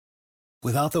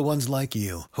Without the ones like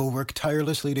you, who work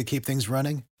tirelessly to keep things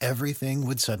running, everything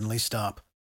would suddenly stop.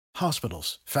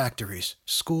 Hospitals, factories,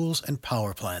 schools, and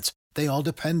power plants, they all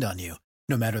depend on you.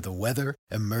 No matter the weather,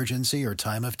 emergency, or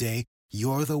time of day,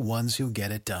 you're the ones who get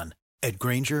it done. At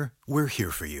Grainger, we're here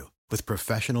for you with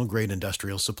professional-grade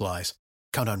industrial supplies.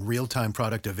 Count on real-time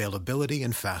product availability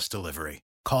and fast delivery.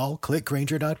 Call, click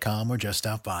Grainger.com, or just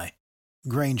stop by.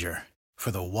 Grainger, for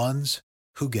the ones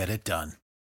who get it done.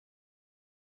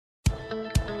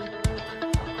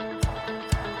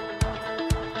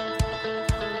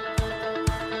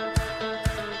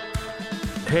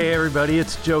 Hey everybody,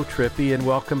 it's Joe Trippi, and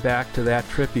welcome back to That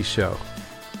Trippi Show.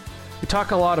 We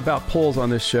talk a lot about polls on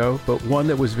this show, but one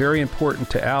that was very important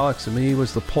to Alex and me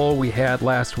was the poll we had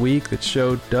last week that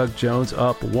showed Doug Jones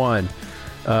up 1.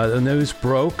 The news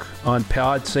broke on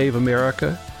Pod Save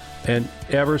America, and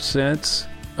ever since,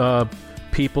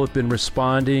 people have been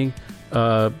responding,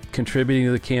 contributing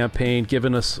to the campaign,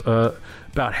 giving us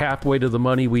about halfway to the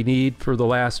money we need for the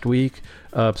last week.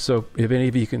 So if any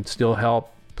of you can still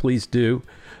help, please do.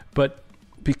 But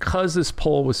because this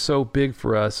poll was so big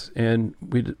for us, and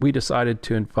we decided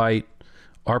to invite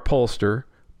our pollster,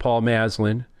 Paul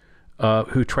Maslin,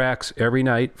 who tracks every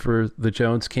night for the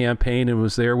Jones campaign and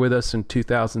was there with us in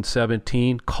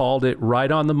 2017, called it right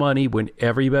on the money when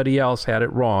everybody else had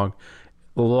it wrong.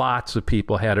 Lots of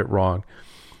people had it wrong.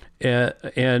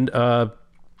 And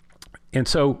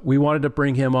so we wanted to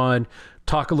bring him on,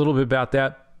 talk a little bit about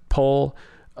that poll,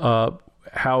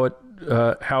 how it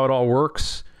all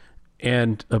works,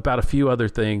 and about a few other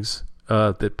things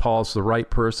that Paul's the right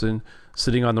person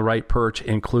sitting on the right perch,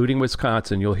 including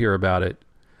Wisconsin. You'll hear about it.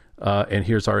 And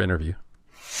here's our interview.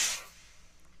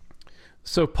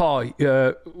 So, Paul,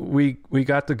 we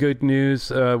got the good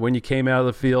news when you came out of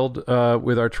the field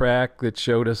with our track that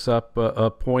showed us up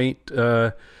a point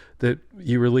that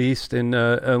you released. And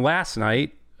last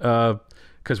night,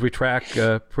 because we track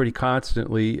pretty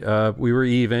constantly, we were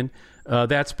even.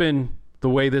 That's been the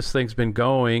way this thing's been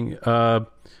going. Why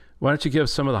don't you give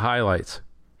us some of the highlights?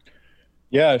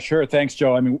 Yeah, sure. Thanks,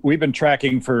 Joe. I mean, we've been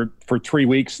tracking for 3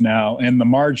 weeks now, and the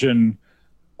margin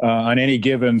on any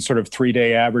given sort of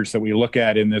 3-day average that we look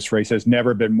at in this race has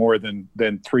never been more than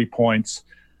 3 points.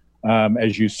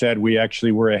 As you said, we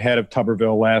actually were ahead of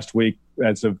Tuberville last week.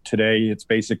 As of today, it's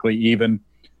basically even.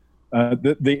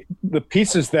 The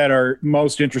pieces that are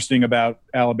most interesting about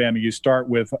Alabama, you start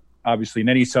with, obviously in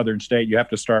any southern state, you have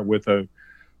to start with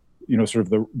sort of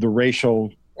the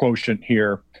racial quotient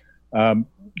here.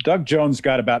 Doug Jones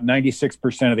got about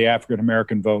 96% of the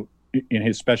African-American vote in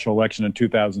his special election in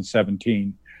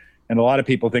 2017. And a lot of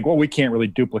people think, well, we can't really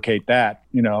duplicate that.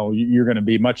 You're going to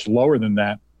be much lower than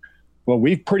that. Well,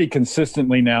 we've pretty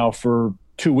consistently now for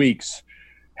 2 weeks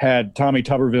had Tommy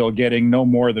Tuberville getting no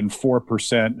more than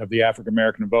 4% of the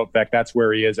African-American vote. In fact, that's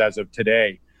where he is as of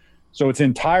today. So it's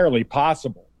entirely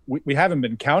possible. We haven't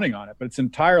been counting on it, but it's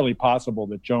entirely possible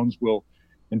that Jones will,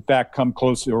 in fact, come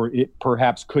close, or it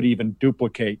perhaps could even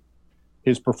duplicate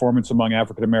his performance among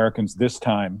African Americans this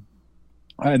time.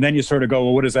 And then you sort of go,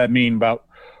 well, what does that mean about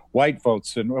white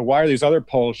votes? And why are these other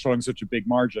polls showing such a big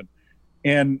margin?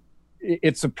 And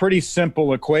it's a pretty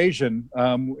simple equation.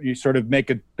 You sort of make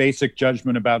a basic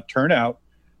judgment about turnout.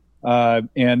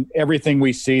 And everything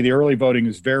we see, the early voting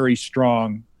is very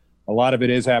strong. A lot of it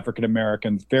is African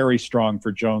Americans, very strong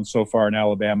for Jones so far in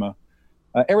Alabama.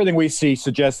 Everything we see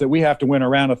suggests that we have to win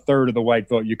around a third of the white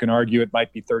vote. You can argue it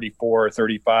might be 34 or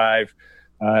 35,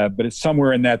 but it's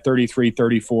somewhere in that 33,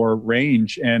 34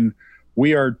 range. And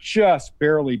we are just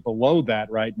barely below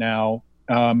that right now.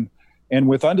 And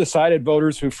with undecided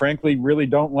voters who, frankly, really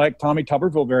don't like Tommy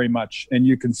Tuberville very much. And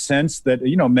you can sense that,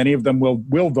 many of them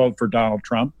will vote for Donald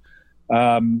Trump.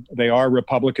 They are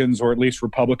Republicans, or at least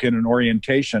Republican in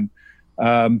orientation.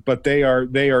 But they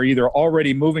are either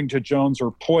already moving to Jones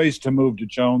or poised to move to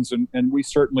Jones. And we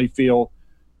certainly feel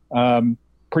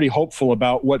pretty hopeful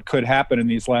about what could happen in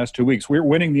these last 2 weeks. We're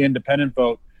winning the independent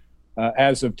vote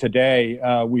as of today.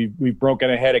 We've broken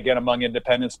ahead again among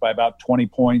independents by about 20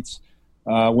 points,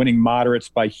 winning moderates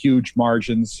by huge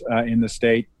margins in the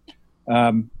state.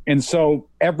 And so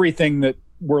everything that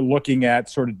we're looking at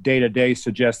sort of day to day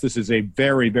suggests this is a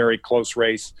very, very close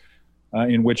race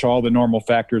in which all the normal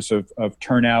factors of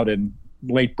turnout and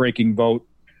late breaking vote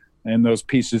and those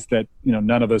pieces that,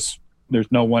 none of us,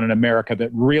 there's no one in America that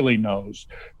really knows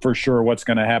for sure what's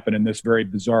going to happen in this very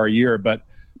bizarre year. But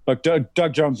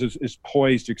Doug Jones is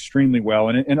poised extremely well.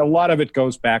 And a lot of it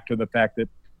goes back to the fact that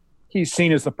he's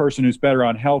seen as the person who's better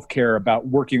on health care, about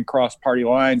working across party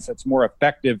lines, that's more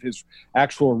effective, his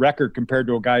actual record compared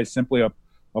to a guy who's simply a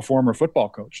former football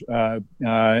coach.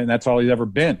 And that's all he's ever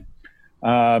been.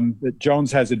 That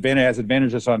Jones has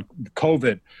advantages on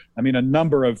COVID. I mean, a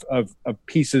number of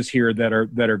pieces here that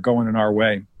are going in our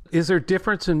way. Is there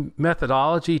difference in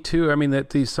methodology too? I mean,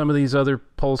 that some of these other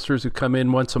pollsters who come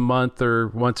in once a month or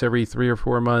once every 3 or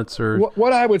 4 months, or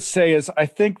what I would say is, I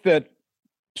think that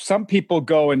some people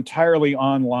go entirely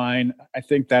online. I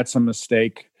think that's a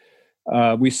mistake.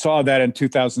 We saw that in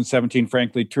 2017.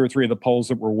 Frankly, 2 or 3 of the polls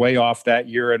that were way off that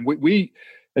year, and we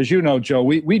as you know, Joe,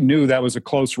 we knew that was a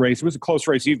close race. It was a close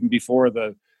race even before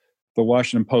the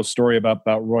Washington Post story about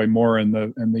Roy Moore and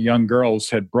the young girls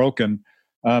had broken.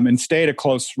 And stayed a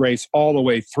close race all the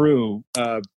way through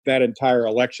that entire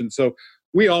election. So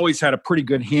we always had a pretty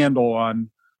good handle on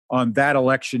that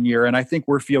election year, and I think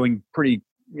we're feeling pretty,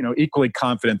 equally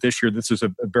confident this year. This is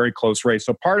a very close race.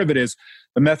 So part of it is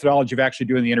the methodology of actually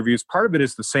doing the interviews. Part of it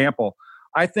is the sample.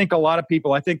 I think a lot of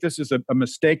people, I think this is a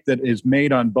mistake that is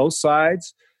made on both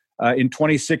sides. In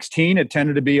 2016, it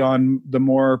tended to be on the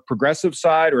more progressive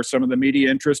side, or some of the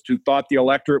media interests who thought the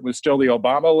electorate was still the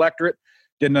Obama electorate,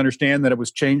 didn't understand that it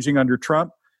was changing under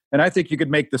Trump. And I think you could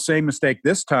make the same mistake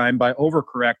this time by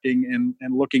overcorrecting and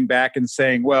looking back and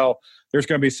saying, well, there's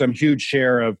going to be some huge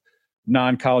share of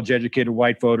non-college educated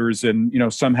white voters, and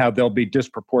somehow they'll be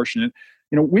disproportionate.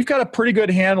 We've got a pretty good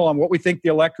handle on what we think the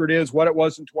electorate is, what it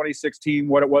was in 2016,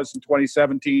 what it was in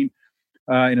 2017,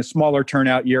 in a smaller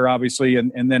turnout year, obviously,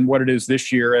 and then what it is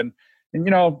this year. And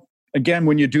again,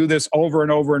 when you do this over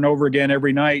and over and over again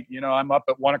every night, I'm up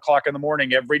at 1:00 in the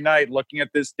morning every night looking at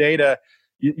this data.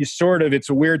 You sort of, it's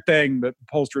a weird thing that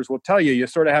pollsters will tell you. You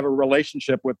sort of have a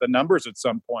relationship with the numbers at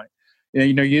some point. You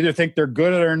either think they're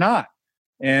good or not.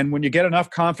 And when you get enough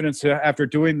confidence after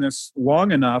doing this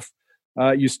long enough,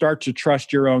 you start to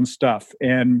trust your own stuff.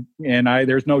 And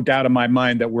there's no doubt in my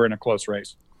mind that we're in a close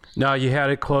race. No, you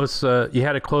had it close.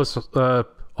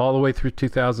 All the way through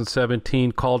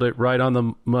 2017, called it right on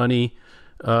the money.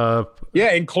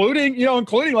 Including,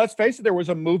 let's face it, there was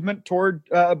a movement toward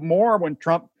more when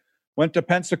Trump went to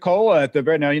Pensacola at the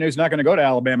very, now, he's not going to go to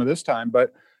Alabama this time,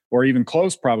 or even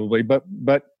close probably, but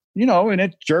and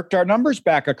it jerked our numbers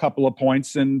back a couple of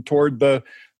points and toward the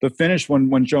finish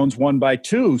when Jones won by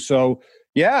 2. So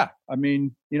yeah, I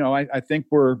mean, I think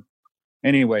we're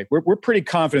pretty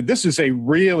confident. This is a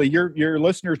really, your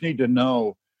listeners need to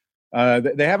know,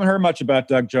 they haven't heard much about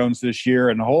Doug Jones this year,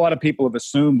 and a whole lot of people have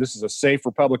assumed this is a safe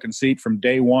Republican seat from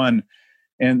day one.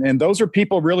 And those are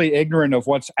people really ignorant of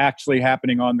what's actually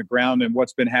happening on the ground and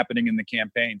what's been happening in the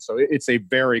campaign. So it's a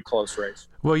very close race.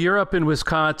 Well, you're up in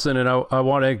Wisconsin, and I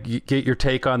want to get your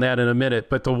take on that in a minute.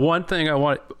 But the one thing I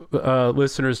want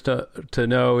listeners to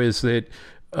know is that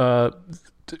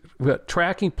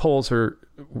tracking polls are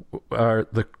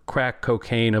the crack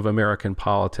cocaine of American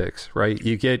politics, right?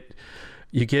 You get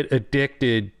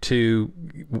addicted to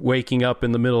waking up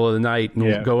in the middle of the night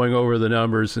and going over the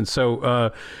numbers. And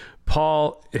so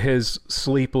Paul is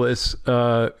sleepless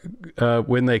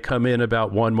when they come in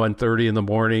about 1:30 in the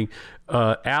morning.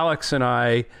 Alex and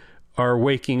I are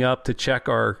waking up to check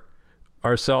our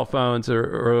cell phones or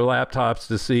laptops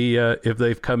to see if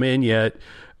they've come in yet.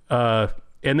 And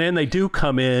then they do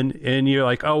come in, and you're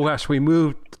like, oh gosh, we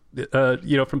moved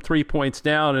from 3 points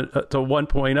down to 1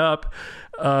 point up.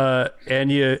 And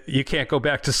you can't go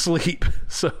back to sleep.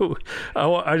 So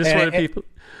I just wanted people.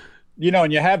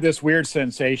 And you have this weird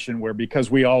sensation where,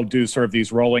 because we all do sort of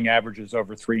these rolling averages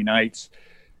over 3 nights,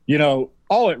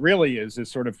 all it really is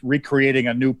sort of recreating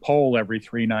a new poll every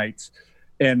 3 nights.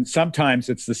 And sometimes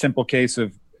it's the simple case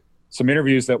of some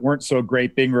interviews that weren't so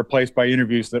great being replaced by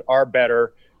interviews that are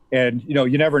better. And,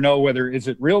 you never know whether is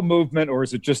it real movement or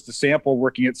is it just the sample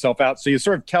working itself out. So you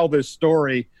sort of tell this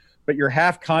story, but you're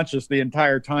half conscious the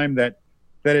entire time that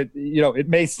it, it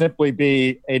may simply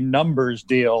be a numbers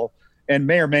deal and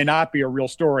may or may not be a real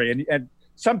story. And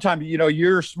sometimes,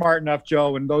 you're smart enough,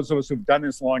 Joe, and those of us who've done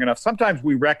this long enough, sometimes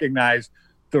we recognize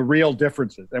the real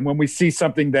differences. And when we see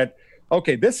something that,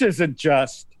 okay, this isn't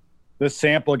just the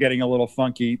sample getting a little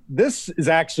funky, this is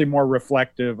actually more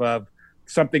reflective of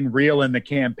something real in the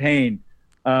campaign.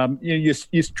 You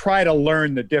try to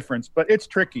learn the difference, but it's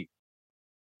tricky.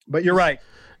 But you're right.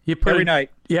 Every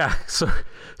night. Yeah.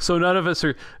 So none of us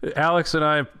are, Alex and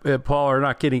I and Paul are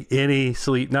not getting any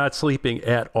sleep, not sleeping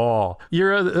at all.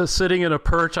 You're sitting in a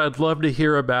perch I'd love to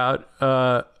hear about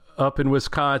up in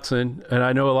Wisconsin. And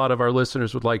I know a lot of our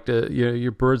listeners would like to,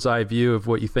 your bird's eye view of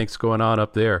what you think's going on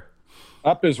up there.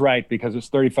 Up is right, because it's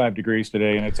 35 degrees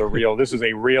today, and this is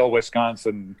a real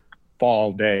Wisconsin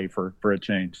fall day for a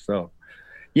change. So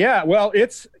yeah, well,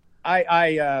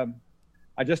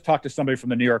 I just talked to somebody from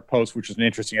the New York Post, which was an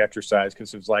interesting exercise,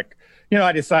 because it was like,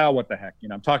 I decide, what the heck,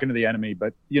 I'm talking to the enemy.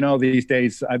 But, these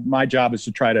days, my job is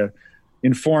to try to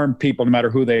inform people no matter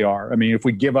who they are. I mean, if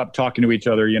we give up talking to each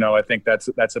other, I think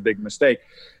that's a big mistake.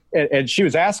 And she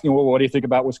was asking, well, what do you think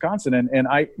about Wisconsin? And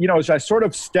I, as I sort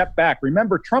of step back,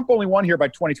 remember, Trump only won here by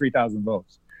 23,000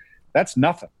 votes. That's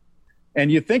nothing. And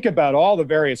you think about all the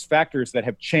various factors that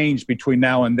have changed between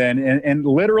now and then, and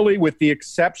literally with the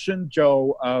exception,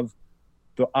 Joe, of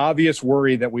the obvious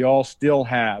worry that we all still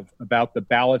have about the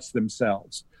ballots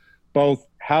themselves, both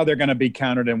how they're going to be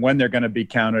counted and when they're going to be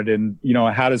counted, and,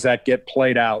 how does that get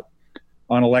played out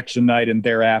on election night and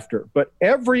thereafter. But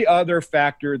every other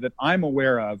factor that I'm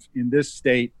aware of in this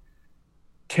state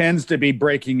tends to be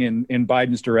breaking in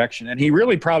Biden's direction. And he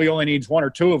really probably only needs one or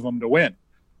two of them to win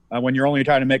when you're only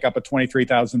trying to make up a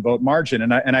 23,000 vote margin.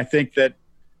 And I think that,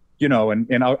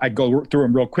 I go through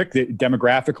them real quick.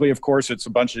 Demographically, of course, it's a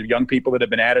bunch of young people that have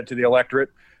been added to the electorate.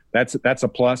 That's a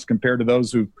plus compared to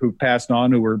those who passed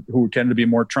on, who tend to be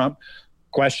more Trump.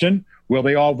 Question: will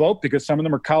they all vote? Because some of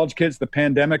them are college kids. The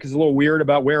pandemic is a little weird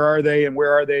about where are they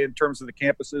in terms of the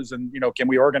campuses, and can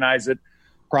we organize it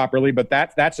properly? But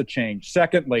that's a change.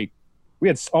 Secondly, we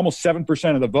had almost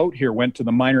 7% of the vote here went to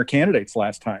the minor candidates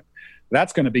last time.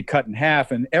 That's going to be cut in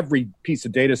half, and every piece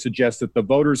of data suggests that the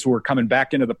voters who are coming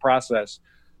back into the process,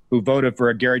 who voted for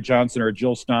a Gary Johnson or a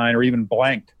Jill Stein or even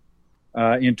blanked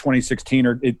in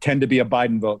 2016, tend to be a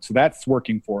Biden vote. So that's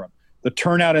working for them. The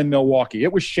turnout in Milwaukee,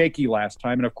 it was shaky last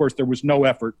time. And of course, there was no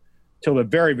effort till the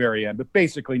very, very end, but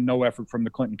basically no effort from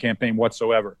the Clinton campaign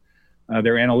whatsoever.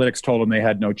 Their analytics told them they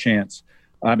had no chance.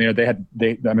 That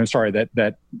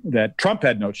Trump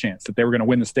had no chance, that they were going to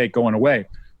win the state going away.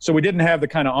 So we didn't have the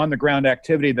kind of on the ground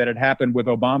activity that had happened with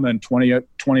Obama in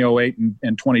 2008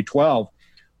 and 2012.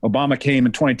 Obama came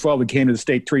in 2012. He came to the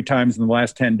state 3 times in the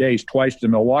last 10 days, twice to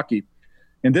Milwaukee.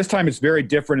 And this time it's very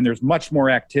different, and there's much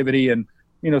more activity and,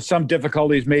 some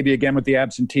difficulties maybe again with the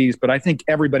absentees, but I think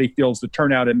everybody feels the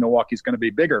turnout in Milwaukee is going to be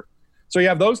bigger. So you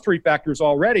have those 3 factors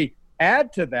already.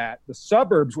 Add to that the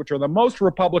suburbs, which are the most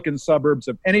Republican suburbs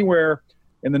of anywhere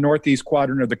in the northeast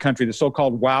quadrant of the country, the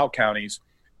so-called WOW counties,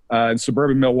 in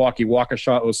suburban Milwaukee,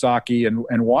 Waukesha, Osakie,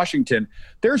 and Washington.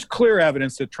 There's clear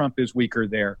evidence that Trump is weaker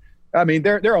there. I mean,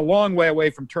 they're a long way away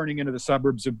from turning into the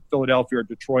suburbs of Philadelphia or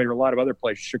Detroit or a lot of other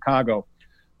places, Chicago.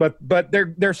 But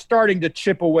they're starting to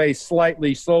chip away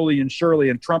slowly and surely,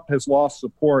 and Trump has lost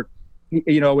support,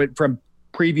 from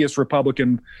previous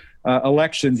Republican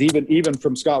elections, even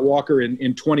from Scott Walker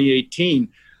in 2018.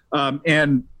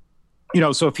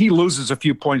 So if he loses a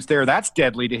few points there, that's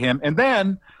deadly to him. And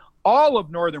then all of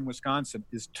northern Wisconsin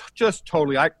is just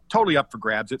totally up for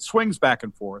grabs. It swings back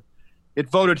and forth.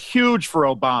 It voted huge for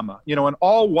Obama, an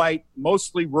all-white,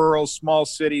 mostly rural, small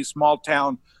city, small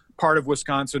town part of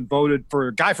Wisconsin voted for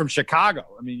a guy from Chicago.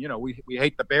 I mean, we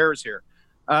hate the Bears here.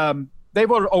 They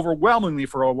voted overwhelmingly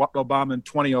for Obama in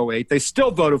 2008. They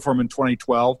still voted for him in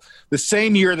 2012, the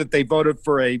same year that they voted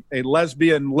for a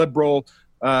lesbian liberal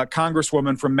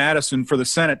congresswoman from Madison for the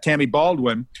Senate, Tammy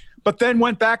Baldwin, but then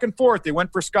went back and forth. They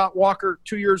went for Scott Walker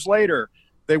 2 years later.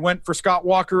 They went for Scott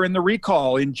Walker in the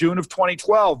recall in June of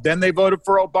 2012. Then they voted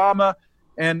for Obama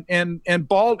and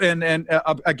Baldwin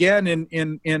again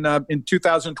in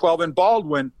 2012 in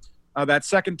Baldwin that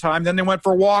second time. Then they went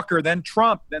for Walker, then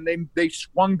Trump. Then they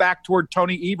swung back toward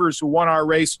Tony Evers, who won our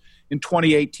race in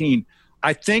 2018.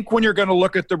 I think when you're going to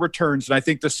look at the returns, and I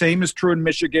think the same is true in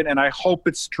Michigan, and I hope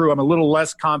it's true. I'm a little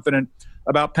less confident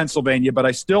about Pennsylvania, but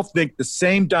I still think the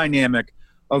same dynamic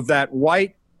of that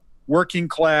white, working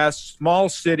class, small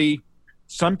city,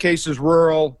 some cases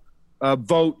rural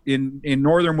vote in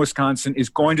northern Wisconsin is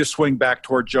going to swing back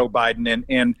toward Joe Biden.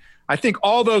 And I think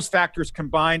all those factors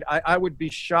combined, I would be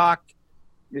shocked,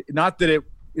 not that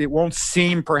it won't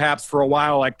seem perhaps for a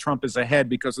while like Trump is ahead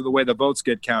because of the way the votes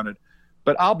get counted,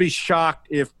 but I'll be shocked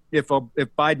if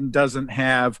Biden doesn't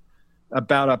have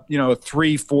about a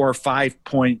 3, 4, 5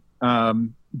 point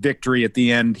victory at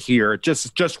the end here.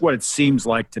 Just what it seems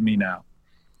like to me now.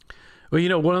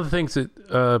 Well, one of the things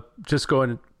that just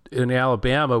going in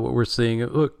Alabama, what we're seeing,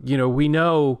 look, we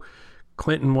know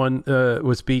Clinton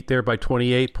was beat there by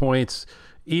 28 points.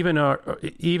 Even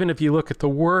if you look at the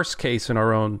worst case in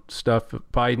our own stuff,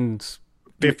 Biden's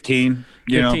 15.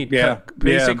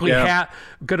 Basically,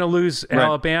 going to lose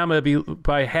Alabama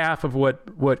by half of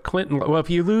what Clinton. Well, if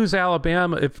you lose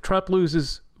Alabama, if Trump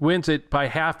wins it by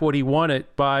half what he won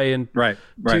it by in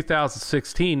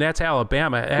 2016, that's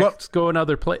Alabama. That's going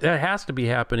other place. That has to be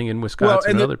happening in Wisconsin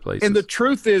and other places. And the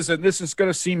truth is, and this is going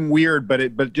to seem weird, but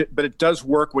it does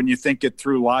work when you think it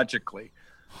through logically.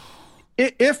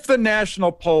 If the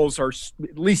national polls are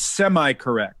at least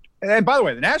semi-correct, and by the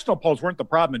way, the national polls weren't the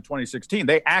problem in 2016.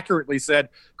 They accurately said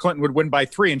Clinton would win by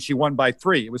 3, and she won by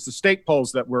 3. It was the state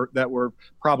polls that were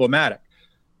problematic.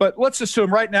 But let's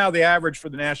assume right now the average for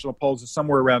the national polls is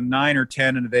somewhere around 9 or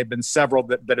 10, and they've been several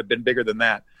that have been bigger than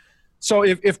that. So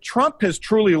if Trump has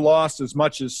truly lost as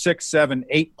much as 6, 7,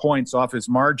 8 points off his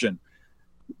margin,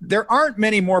 there aren't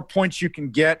many more points you can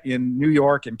get in New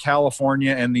York and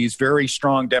California and these very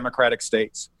strong Democratic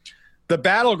states. The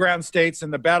battleground states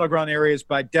and the battleground areas,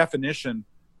 by definition,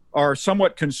 are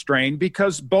somewhat constrained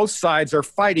because both sides are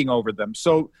fighting over them.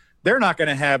 So they're not going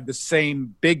to have the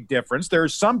same big difference.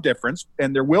 There's some difference,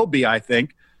 and there will be, I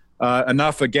think,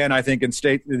 enough, again, I think, in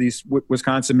these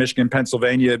Wisconsin, Michigan,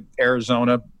 Pennsylvania,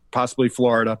 Arizona, possibly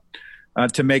Florida,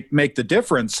 to make the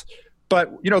difference.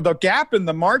 But, the gap in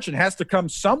the margin has to come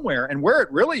somewhere. And where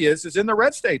it really is in the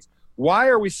red states. Why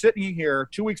are we sitting here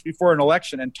 2 weeks before an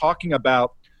election and talking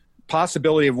about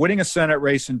possibility of winning a Senate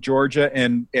race in Georgia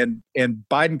and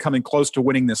Biden coming close to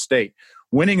winning this state,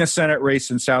 winning a Senate race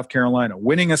in South Carolina,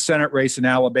 winning a Senate race in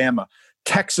Alabama,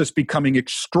 Texas becoming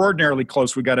extraordinarily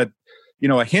close? We got a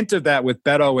hint of that with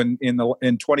Beto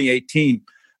in 2018.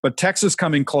 But Texas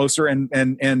coming closer and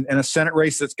a Senate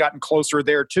race that's gotten closer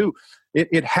there too.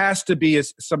 It has to be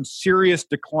some serious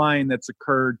decline that's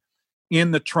occurred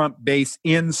in the Trump base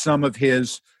in some of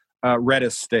his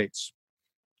reddest states.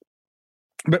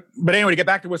 But anyway, to get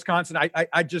back to Wisconsin,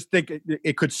 I just think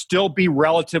it could still be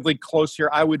relatively close here.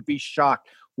 I would be shocked.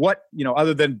 What,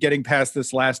 other than getting past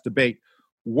this last debate,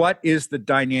 what is the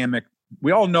dynamic?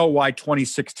 We all know why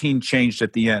 2016 changed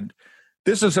at the end.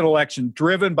 This is an election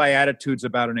driven by attitudes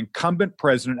about an incumbent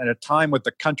president at a time with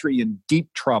the country in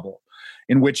deep trouble,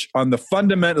 in which on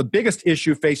the biggest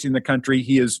issue facing the country,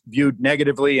 he is viewed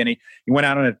negatively, and he went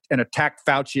out and attacked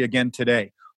Fauci again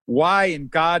today. Why in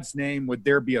God's name would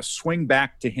there be a swing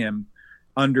back to him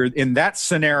in that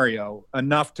scenario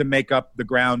enough to make up the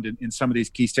ground in some of these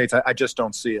key states? I just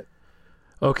don't see it.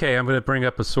 Okay, I'm going to bring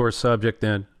up a sore subject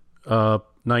then.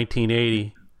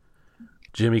 1980,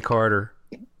 Jimmy Carter.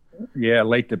 Yeah,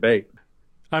 late debate.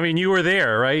 I mean, you were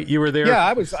there, right? You were there. Yeah,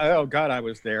 I was. Oh God, I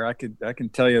was there. I can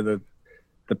tell you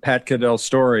the Pat Caddell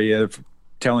story of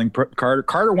telling Carter.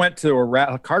 Carter went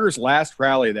to Carter's last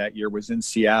rally that year was in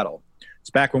Seattle. It's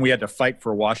back when we had to fight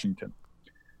for Washington,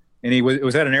 and it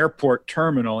was at an airport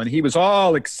terminal, and he was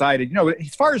all excited.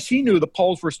 As far as he knew, the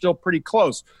polls were still pretty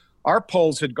close. Our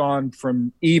polls had gone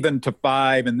from even to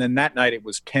 5, and then that night it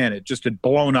was 10. It just had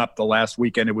blown up the last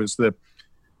weekend. It was the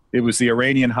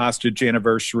Iranian hostage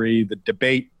anniversary, the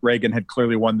debate. Reagan had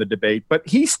clearly won the debate, but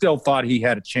he still thought he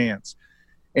had a chance.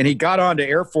 And he got on to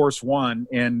Air Force One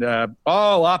and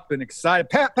all up and excited.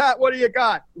 Pat, what do you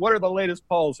got? What are the latest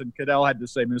polls? And Caddell had to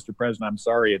say, Mr. President, I'm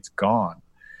sorry, it's gone.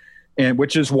 And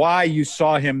which is why you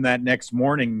saw him that next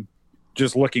morning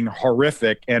just looking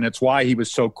horrific. And it's why he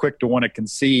was so quick to want to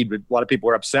concede. But a lot of people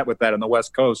were upset with that on the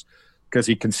West Coast because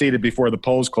he conceded before the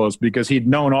polls closed because he'd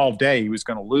known all day he was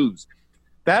going to lose.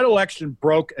 That election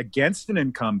broke against an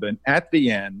incumbent at the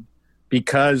end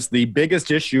because the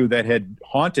biggest issue that had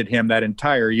haunted him that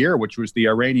entire year, which was the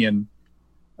Iranian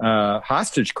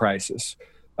hostage crisis,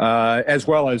 as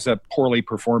well as a poorly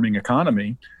performing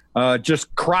economy,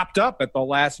 just cropped up at the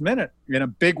last minute in a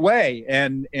big way.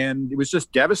 And it was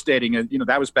just devastating. And,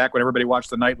 that was back when everybody watched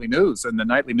the nightly news. And the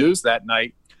nightly news that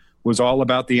night was all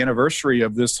about the anniversary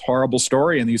of this horrible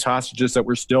story and these hostages that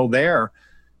were still there.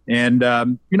 And,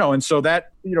 and so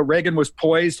that, Reagan was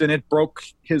poised and it broke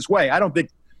his way. I don't think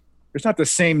there's not the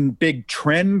same big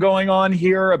trend going on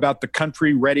here about the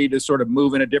country ready to sort of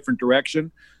move in a different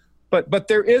direction. But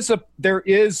there is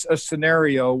a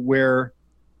scenario where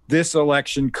this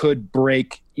election could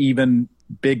break even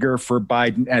bigger for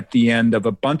Biden at the end of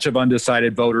a bunch of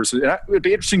undecided voters. It would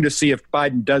be interesting to see if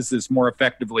Biden does this more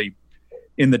effectively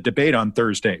in the debate on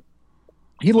Thursday.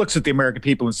 He looks at the American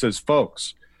people and says,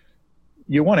 folks,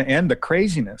 you want to end the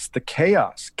craziness, the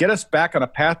chaos, get us back on a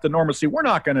path to normalcy. We're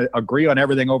not going to agree on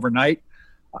everything overnight.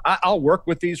 I'll work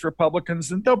with these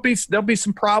Republicans, and there'll be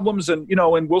some problems, and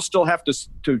and we'll still have to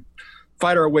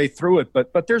fight our way through it.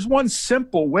 But there's one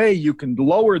simple way you can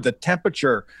lower the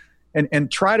temperature and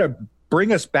try to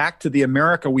bring us back to the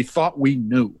America we thought we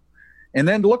knew, and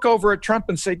then look over at Trump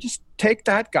and say, just take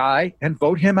that guy and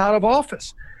vote him out of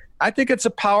office. I think it's a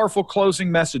powerful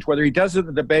closing message, whether he does it in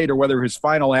the debate or whether his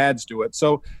final ads do it.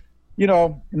 So,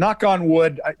 knock on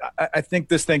wood, I think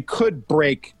this thing could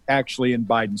break actually in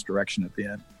Biden's direction at the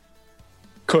end.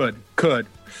 Could.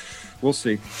 We'll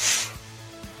see.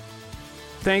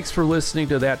 Thanks for listening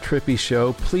to That Trippy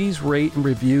Show. Please rate and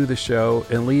review the show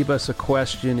and leave us a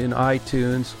question in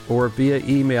iTunes or via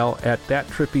email at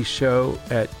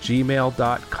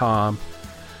thattrippyshow@gmail.com.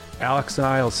 Alex and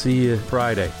I will see you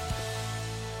Friday.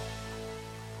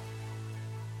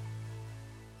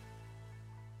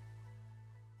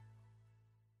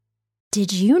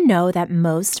 Did you know that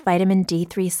most vitamin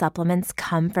D3 supplements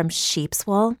come from sheep's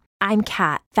wool? I'm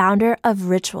Kat, founder of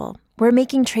Ritual. We're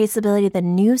making traceability the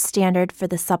new standard for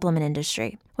the supplement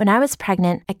industry. When I was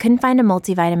pregnant, I couldn't find a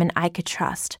multivitamin I could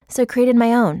trust, so I created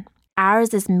my own.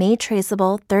 Ours is made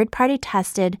traceable, third-party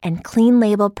tested, and clean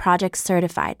label project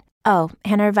certified. Oh,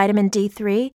 and our vitamin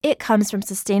D3? It comes from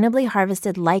sustainably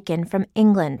harvested lichen from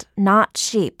England, not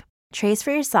sheep. Trace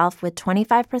for yourself with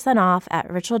 25% off at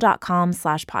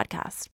ritual.com/podcast.